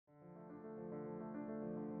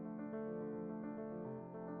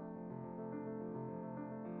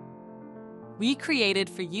we created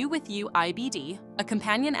For You With You IBD, a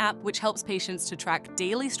companion app which helps patients to track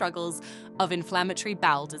daily struggles of inflammatory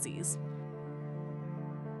bowel disease.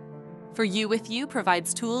 For You With You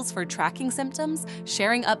provides tools for tracking symptoms,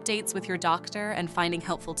 sharing updates with your doctor, and finding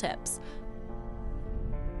helpful tips.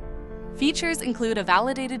 Features include a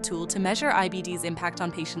validated tool to measure IBD's impact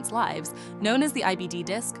on patients' lives, known as the IBD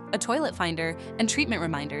disc, a toilet finder, and treatment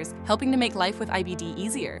reminders, helping to make life with IBD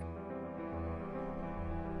easier.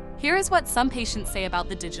 Here is what some patients say about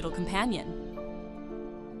the digital companion.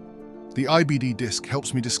 The IBD disc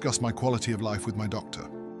helps me discuss my quality of life with my doctor.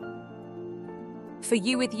 For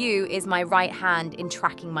You With You is my right hand in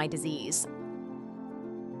tracking my disease.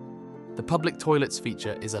 The public toilets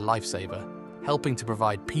feature is a lifesaver, helping to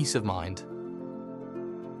provide peace of mind.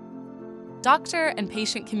 Doctor and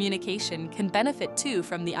patient communication can benefit too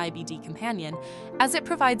from the IBD companion, as it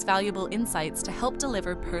provides valuable insights to help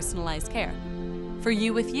deliver personalized care. For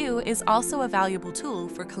You With You is also a valuable tool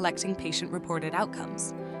for collecting patient-reported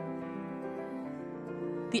outcomes.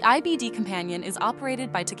 The IBD companion is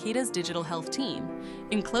operated by Takeda's digital health team,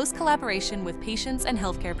 in close collaboration with patients and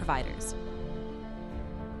healthcare providers.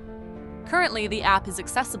 Currently, the app is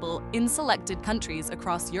accessible in selected countries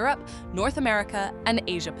across Europe, North America, and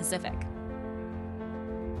Asia Pacific.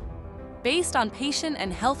 Based on patient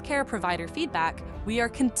and healthcare provider feedback, we are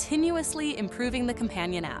continuously improving the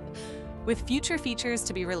companion app, with future features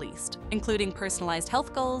to be released, including personalized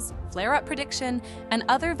health goals, flare-up prediction, and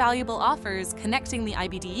other valuable offers connecting the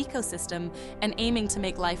IBD ecosystem and aiming to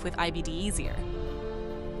make life with IBD easier.